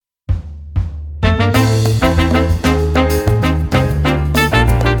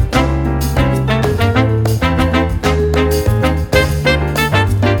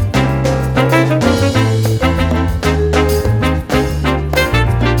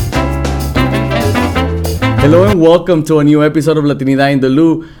Hello and welcome to a new episode of Latinidad in the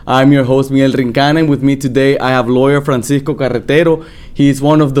Lou. I'm your host, Miguel Rincana, and with me today I have Lawyer Francisco Carretero. He is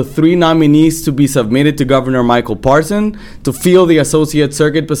one of the 3 nominees to be submitted to Governor Michael Parson to fill the Associate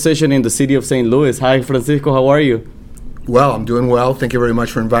Circuit position in the city of St. Louis. Hi, Francisco, how are you? Well, I'm doing well. Thank you very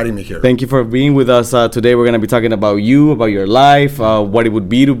much for inviting me here. Thank you for being with us. Today we're going to be talking about you, about your life, what it would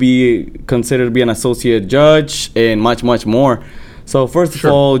be to be considered to be an associate judge, and much, much more. So first of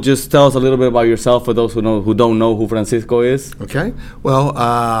all, just tell us a little bit about yourself for those who don't know who Francisco is. Okay. Well,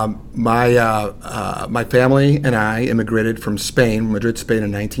 my family and I immigrated from Spain, Madrid, Spain,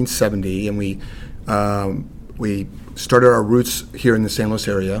 in 1970, and we started our roots here in the San Luis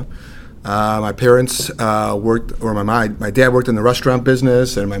area. My parents worked, or my dad worked in the restaurant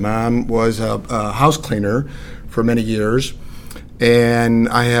business, and my mom was a house cleaner for many years. And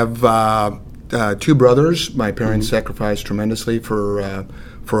I have 2 brothers. My parents sacrificed tremendously for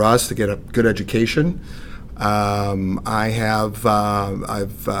us to get a good education. I've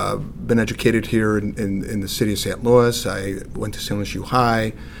been educated here in the city of St. Louis. I went to St. Louis U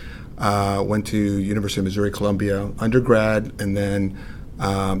High, went to University of Missouri Columbia undergrad, and then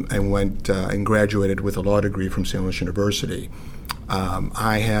went and graduated with a law degree from St. Louis University.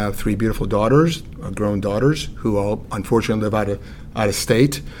 I have 3 beautiful daughters, grown daughters, who all unfortunately live out of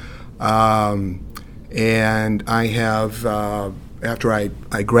state. And I have, after I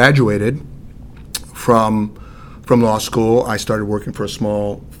graduated from law school, I started working for a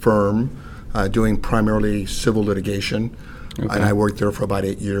small firm doing primarily civil litigation. Okay. And I worked there for about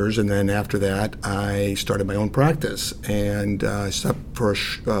 8 years, and then after that, I started my own practice. And for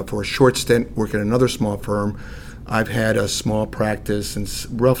a short stint working at another small firm. I've had a small practice since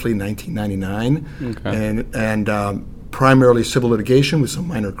roughly 1999, okay. and primarily civil litigation with some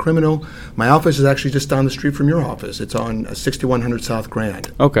minor criminal. My office is actually just down the street from your office. It's on 6100 South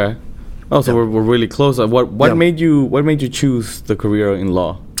Grand. Okay. Oh, so we're really close. What made you choose the career in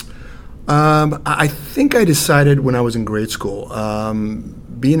law? I think I decided when I was in grade school.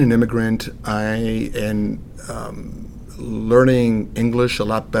 Being an immigrant, and learning English a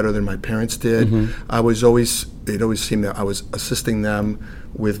lot better than my parents did. Mm-hmm. It always seemed that I was assisting them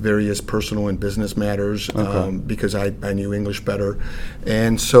with various personal and business matters, because I knew English better.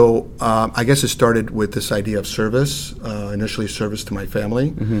 And so I guess it started with this idea of service, initially service to my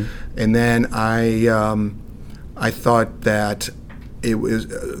family. Mm-hmm. And then I thought that it was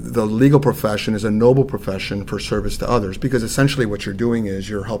the legal profession is a noble profession for service to others, because essentially what you're doing is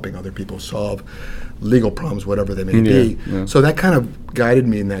you're helping other people solve legal problems, whatever they may be. Yeah. So that kind of guided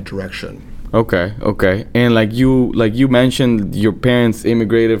me in that direction. Okay. And like you mentioned, your parents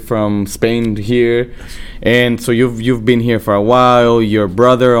immigrated from Spain here, and so you've been here for a while. Your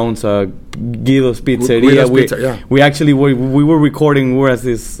brother owns a Guido's Pizzeria. We were recording. We were at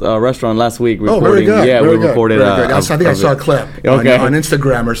this restaurant last week. Oh, very good. Yeah, very we recorded. Very good. I think I saw a clip on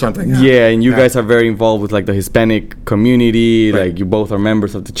Instagram or something. Yeah, and you guys are very involved with like the Hispanic community. Right. Like you both are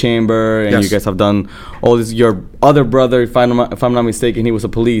members of the chamber, and you guys have done all this. Your other brother, if I'm not mistaken, he was a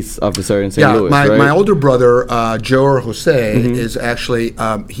police officer in St. Louis. Yeah, my older brother, Joe or Jose, is actually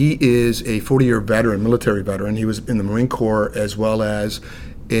he is a 40-year veteran, military veteran. He was in the Marine Corps as well as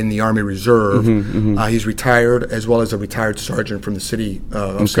in the Army Reserve. He's retired, as well as a retired sergeant from the city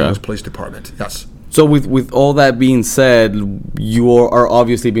of St. Louis Police Department. Yes. So with all that being said, you are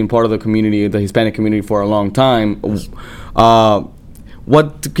obviously been part of the community, the Hispanic community, for a long time. Yes.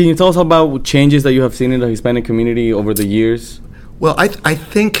 What can you tell us about changes that you have seen in the Hispanic community over the years? Well, I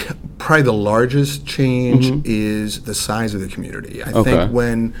think probably the largest change is the size of the community. I think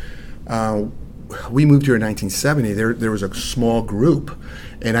when we moved here in 1970, there was a small group,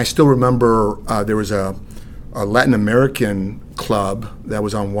 and I still remember there was a Latin American club that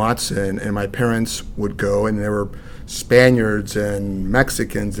was on Watson, and my parents would go, and there were Spaniards and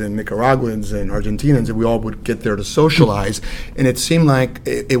Mexicans and Nicaraguans and Argentinians, and we all would get there to socialize, and it seemed like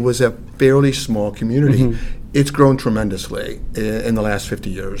it was a fairly small community. It's grown tremendously in the last 50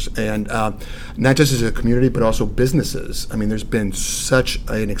 years, and not just as a community, but also businesses. I mean, there's been such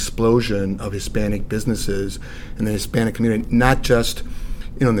an explosion of Hispanic businesses in the Hispanic community, not just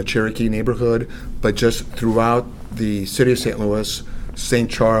in the Cherokee neighborhood, but just throughout the city of St. Louis, St.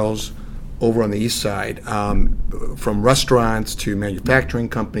 Charles, over on the east side, from restaurants to manufacturing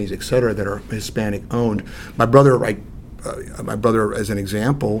companies, et cetera, that are Hispanic owned. My brother, as an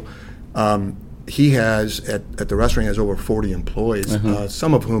example, he has at the restaurant has over 40 employees,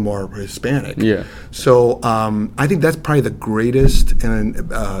 some of whom are Hispanic. Yeah. So I think that's probably the greatest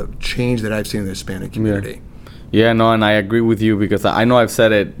change that I've seen in the Hispanic community. Yeah, no, and I agree with you, because I know I've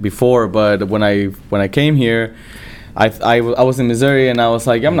said it before, but when I came here, I was in Missouri, and I was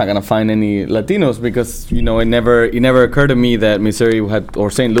like, I'm not gonna find any Latinos because it never occurred to me that Missouri had,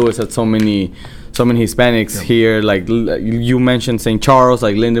 or St. Louis had so many Hispanics here. Like you mentioned St. Charles,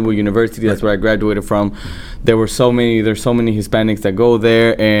 like Lindenwood University, that's where I graduated from. There's so many Hispanics that go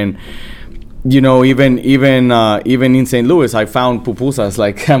there, and even in St. Louis, I found pupusas.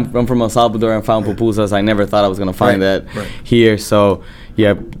 Like I'm from El Salvador, and found pupusas. I never thought I was gonna find that here. So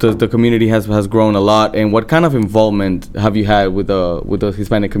yeah, the community has grown a lot. And what kind of involvement have you had with the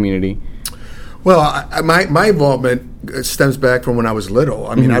Hispanic community? Well, my involvement stems back from when I was little.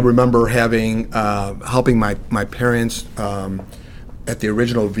 I mean, I remember helping my parents at the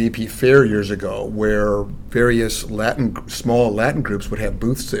original VP Fair years ago, where various small Latin groups would have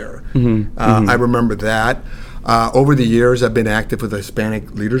booths there. I remember that. Over the years, I've been active with the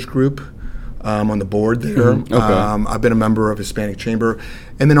Hispanic Leaders Group. On the board there. I've been a member of Hispanic Chamber.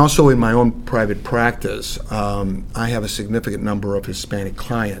 And then also in my own private practice, I have a significant number of Hispanic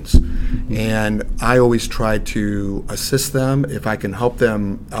clients. And I always try to assist them if I can help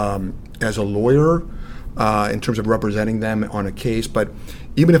them as a lawyer in terms of representing them on a case. But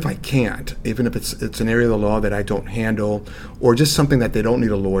even if I can't, even if it's an area of the law that I don't handle, or just something that they don't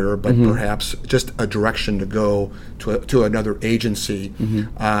need a lawyer, but perhaps just a direction to go to another agency,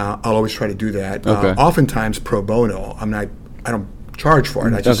 I'll always try to do that. Oftentimes pro bono. I don't charge for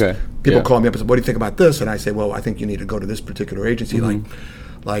it. People call me up and say, "What do you think about this?" And I say, "Well, I think you need to go to this particular agency."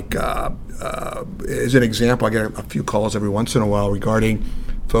 Like as an example, I get a few calls every once in a while regarding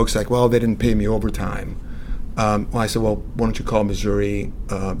folks like, "Well, they didn't pay me overtime." I said, well, why don't you call Missouri?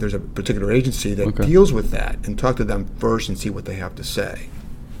 There's a particular agency that deals with that, and talk to them first and see what they have to say.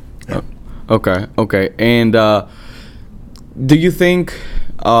 Yeah. Okay. And do you think,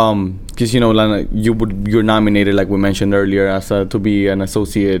 because Lana, you're nominated, like we mentioned earlier, to be an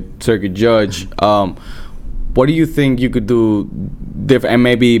associate circuit judge. What do you think you could do different? And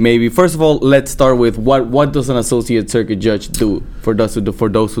maybe first of all, let's start with what does an associate circuit judge do for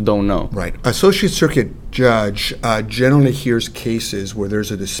those who don't know? Right. Associate circuit judge generally hears cases where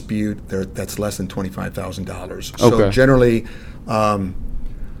there's a dispute that's less than $25,000. So generally,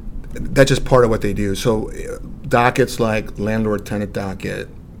 that's just part of what they do. So dockets like landlord-tenant docket,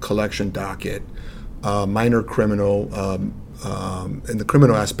 collection docket, minor criminal. In the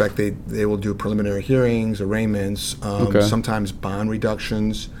criminal aspect, they will do preliminary hearings, arraignments, sometimes bond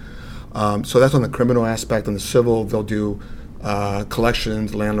reductions. So that's on the criminal aspect. On the civil, they'll do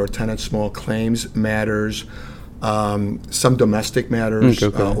collections, landlord-tenant, small claims matters, some domestic matters,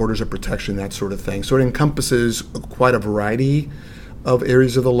 orders of protection, that sort of thing. So it encompasses quite a variety of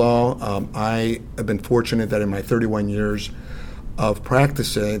areas of the law. I have been fortunate that in my 31 years of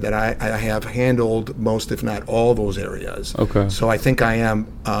practicing that I have handled most, if not all, those areas. So I think I am,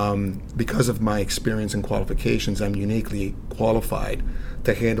 because of my experience and qualifications, I'm uniquely qualified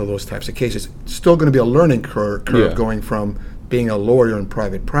to handle those types of cases. It's still going to be a learning curve going from being a lawyer in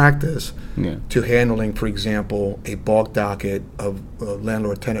private practice to handling, for example, a bulk docket of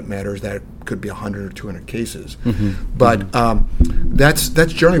landlord-tenant matters that could be 100 or 200 cases. But that's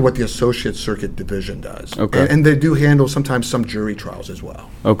generally what the Associate Circuit Division does. And they do handle sometimes some jury trials as well.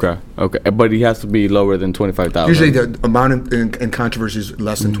 But he has to be lower than $25,000. Usually the amount in controversy is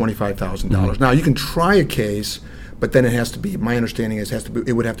less than $25,000. Now, you can try a case, but then it has to be, my understanding is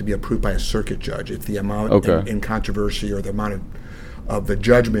it would have to be approved by a circuit judge if the amount in controversy or the amount of the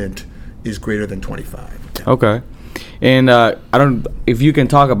judgment is greater than 25. And if you can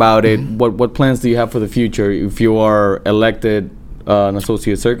talk about it, what plans do you have for the future if you are elected an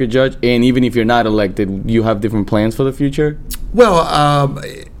associate circuit judge, and even if you're not elected, you have different plans for the future? Well,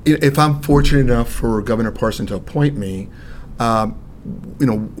 if I'm fortunate enough for Governor Parson to appoint me,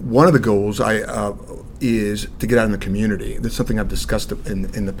 one of the goals is to get out in the community. That's something I've discussed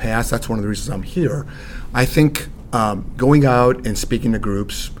in the past. That's one of the reasons I'm here. I think going out and speaking to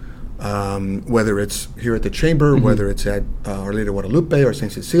groups, whether it's here at the Chamber, whether it's at Our Lady of Guadalupe or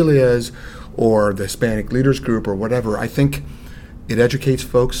St. Cecilia's or the Hispanic Leaders Group or whatever, I think it educates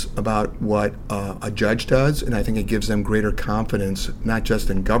folks about what a judge does, and I think it gives them greater confidence, not just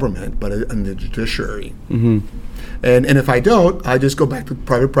in government, but in the judiciary. And if I don't, I just go back to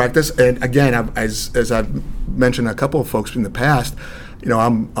private practice. And again, as I've mentioned a couple of folks in the past,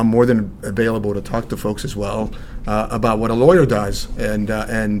 I'm more than available to talk to folks as well about what a lawyer does, and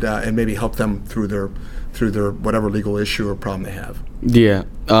maybe help them through their whatever legal issue or problem they have.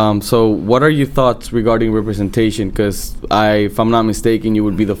 So what are your thoughts regarding representation? Because if I'm not mistaken, you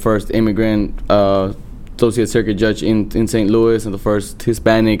would be the first immigrant associate circuit judge in St. Louis, and the first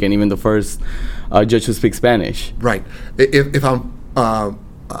Hispanic, and even the first judge who speaks Spanish. Right. If I'm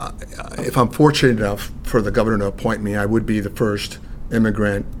if I'm fortunate enough for the governor to appoint me, I would be the first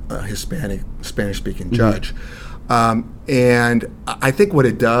immigrant Hispanic Spanish-speaking judge. And I think what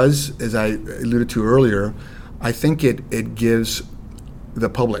it does, as I alluded to earlier, I think it gives the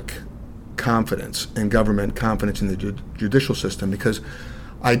public confidence in government, confidence in the judicial system, because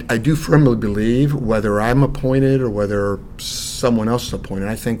I do firmly believe, whether I'm appointed or whether someone else is appointed,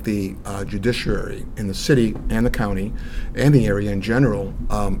 I think the judiciary in the city and the county and the area in general,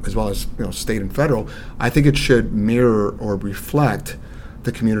 as well as state and federal, I think it should mirror or reflect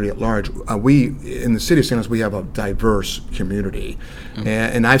the community at large. We in the city of St. Louis, we have a diverse community,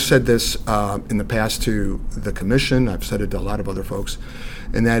 and I've said this in the past to the commission. I've said it to a lot of other folks,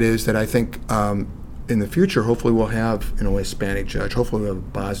 and that is that I think in the future, hopefully we'll have a Hispanic judge, hopefully we'll have a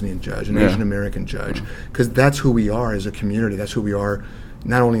Bosnian judge, an Asian American judge, because that's who we are as a community. That's who we are,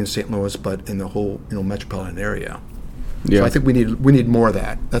 not only in St. Louis but in the whole metropolitan area. So I think we need more of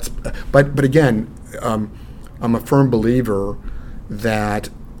that. But again, I'm a firm believer that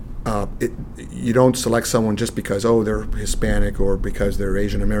you don't select someone just because they're Hispanic or because they're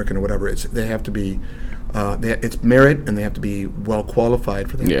Asian American or whatever. They have to be it's merit, and they have to be well qualified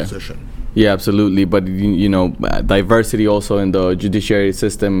for that position. Yeah, absolutely. But diversity also in the judiciary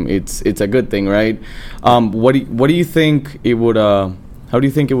system, it's a good thing, right? What do you think it would? How do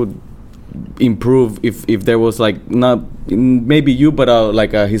you think it would improve if there was not maybe you, but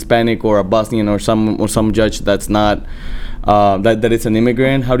like a Hispanic or a Bosnian or some judge that's not that it's an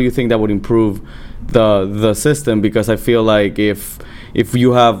immigrant? How do you think that would improve the system? Because I feel like if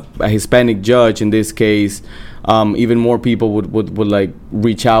you have a Hispanic judge in this case, even more people would like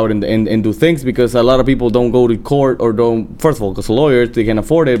reach out and do things, because a lot of people don't go to court or don't, first of all, because lawyers, they can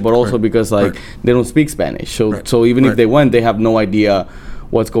afford it, but also because they don't speak Spanish. So even if they went, they have no idea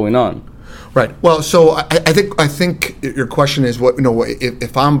what's going on. Right. Well, so I think your question is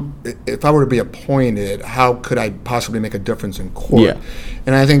if I were to be appointed, how could I possibly make a difference in court? Yeah.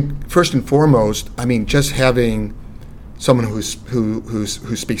 And I think first and foremost, just having someone who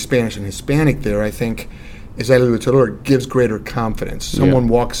speaks Spanish and Hispanic there, I think, as I alluded to earlier, gives greater confidence. Someone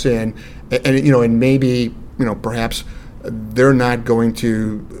walks in, and maybe perhaps they're not going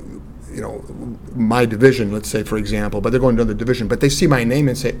to my division, let's say, for example, but they're going to another division, but they see my name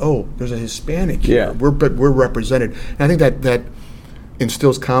and say, oh, there's a Hispanic here. Yeah. We're represented. And I think that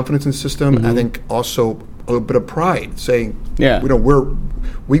instills confidence in the system. Mm-hmm. I think also a little bit of pride, saying,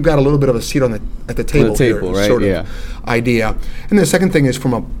 we've got a little bit of a seat at the table here, right? Sort of idea. And the second thing is,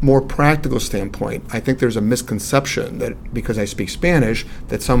 from a more practical standpoint, I think there's a misconception that because I speak Spanish,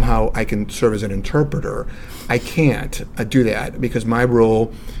 that somehow I can serve as an interpreter. I can't do that, because my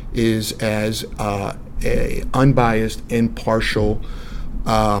role is as a unbiased, impartial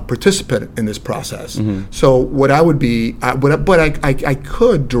participant in this process. Mm-hmm. So what I would be, I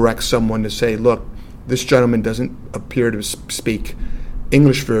could direct someone to say, look, this gentleman doesn't appear to speak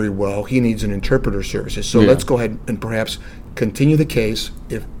English very well. He needs an interpreter services. So let's go ahead and perhaps continue the case,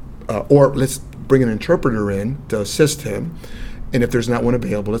 or let's bring an interpreter in to assist him. And if there's not one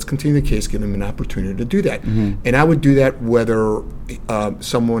available, let's continue the case, give him an opportunity to do that. Mm-hmm. And I would do that whether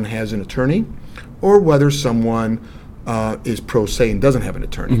someone has an attorney or whether someone is pro se and doesn't have an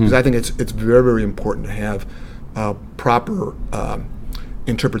attorney. Because I think it's very, very important to have proper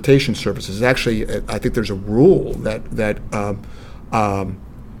interpretation services. Actually, I think there's a rule that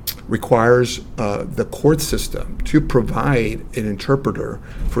requires the court system to provide an interpreter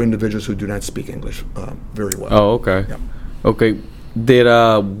for individuals who do not speak English very well. Oh, okay. Yeah. Okay.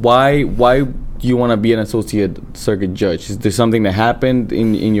 Why do you want to be an associate circuit judge? Is there something that happened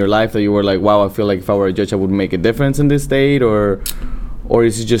in your life that you were like, wow, I feel like if I were a judge, I would make a difference in this state, or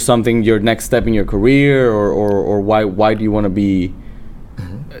is it just something, your next step in your career, or why do you want to be?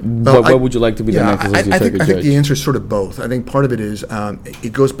 Why would you like to be the next associate circuit judge? I think the answer is sort of both. I think part of it is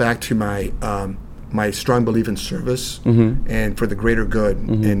it goes back to my strong belief in service and for the greater good,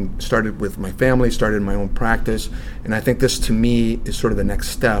 and started with my family, started in my own practice, and I think this to me is sort of the next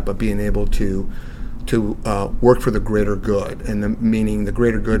step of being able to work for the greater good, and the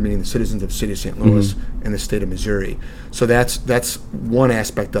greater good meaning the citizens of the city of St. Louis and the state of Missouri. So that's one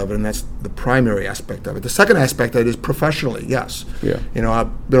aspect of it, and that's the primary aspect of it. The second aspect of it is professionally, yes. Yeah.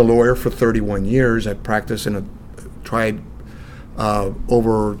 I've been a lawyer for 31 years. I practiced tried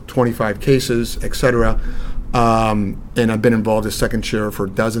over 25 cases, etc. And I've been involved as second chair for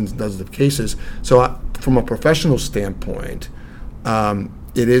dozens and dozens of cases. So from a professional standpoint,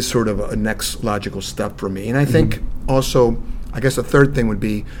 it is sort of a next logical step for me. And I think also, I guess the third thing would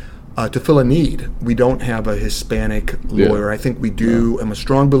be to fill a need. We don't have a Hispanic lawyer. I think we do. I'm a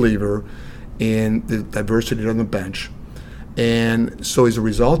strong believer in the diversity on the bench. And so as a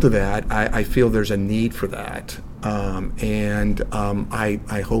result of that, I feel there's a need for that.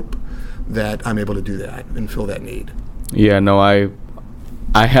 I hope that I'm able to do that and fill that need. Yeah, no, I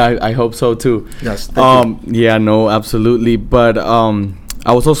hope so too. Yes. Thank you. Yeah, no, absolutely. But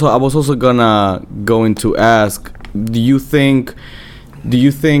I was also gonna going to ask, do you think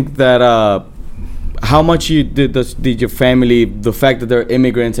that how much did your family, the fact that they're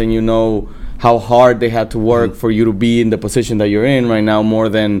immigrants and you know how hard they had to work for you to be in the position that you're in right now, more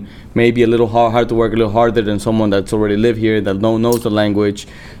than maybe a little hard to work a little harder than someone that's already lived here, that knows the language,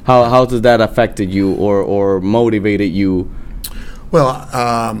 how does that affected you or motivated you? Well,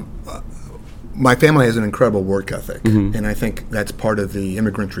 my family has an incredible work ethic, and I think that's part of the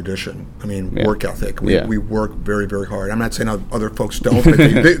immigrant tradition. I mean, work ethic. We work very, very hard. I'm not saying other folks don't, but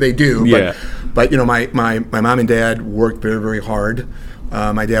they do. Yeah. But you know, my mom and dad worked very, very hard.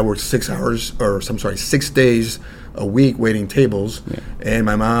 My dad worked 6 days a week waiting tables, and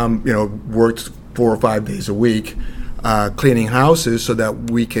my mom, you know, worked 4 or 5 days a week cleaning houses so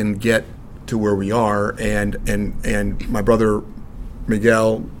that we can get to where we are. And my brother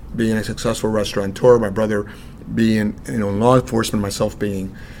Miguel being a successful restaurateur, my brother being, you know, in law enforcement, myself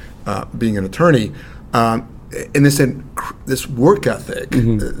being an attorney, and this work ethic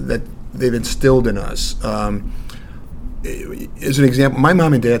that they've instilled in us. As an example, my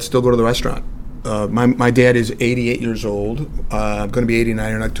mom and dad still go to the restaurant. My dad is 88 years old. I'm going to be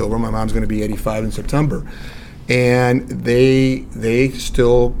 89 in October. My mom's going to be 85 in September. And they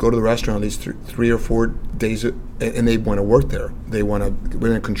still go to the restaurant at least 3 or 4 days, and they want to work there. They want to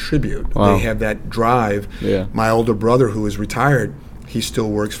contribute. Wow. They have that drive. Yeah. My older brother, who is retired, he still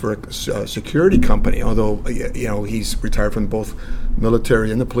works for a security company, although, you know, he's retired from both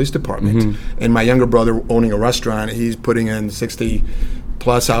military and the police department. And my younger brother, owning a restaurant, he's putting in 60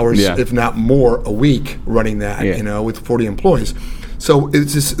 plus hours, if not more, a week running that, you know, with 40 employees. So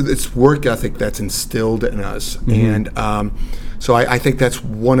it's work ethic that's instilled in us. And so I think that's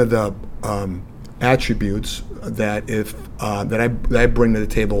one of the attributes that that I bring to the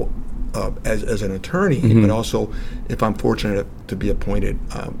table as an attorney, but also if I'm fortunate to be appointed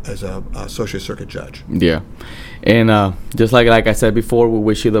as a associate circuit judge. Yeah, and just like I said before, we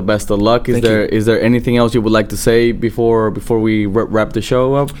wish you the best of luck. Is there anything else you would like to say before we wrap the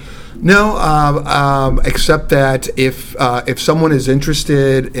show up? No, except that if someone is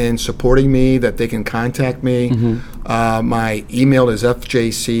interested in supporting me, that they can contact me. My email is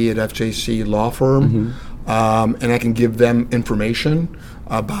fjc@fjc Law Firm, and I can give them information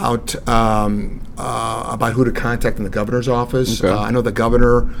about who to contact in the governor's office. Okay. I know the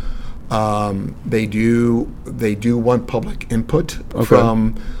governor. They do want public input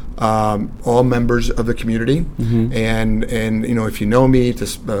from all members of the community, and you know, if you know me,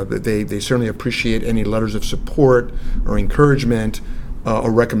 they certainly appreciate any letters of support or encouragement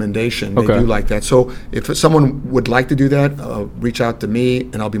or recommendation. They do like that. So if someone would like to do that, reach out to me,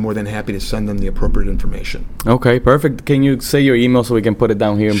 and I'll be more than happy to send them the appropriate information. Okay, perfect. Can you say your email so we can put it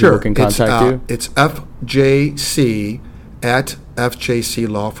down here and people can contact you? It's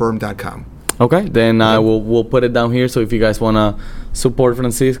fjc@fjclawfirm.com. Okay, then we'll put it down here. So if you guys want to support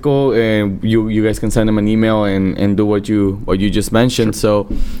Francisco, and you guys can send him an email and do what you just mentioned. So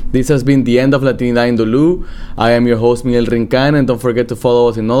this has been the end of Latinidad in Duluth. I am your host, Miguel Rincan, and don't forget to follow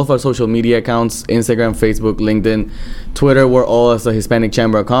us in all of our social media accounts: Instagram, Facebook, LinkedIn, Twitter. We're all as the Hispanic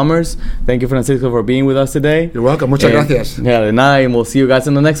Chamber of Commerce. Thank you, Francisco, for being with us today. You're welcome. Muchas gracias. Yeah, de nada, and we'll see you guys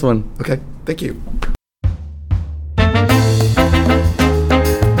in the next one. Okay, thank you.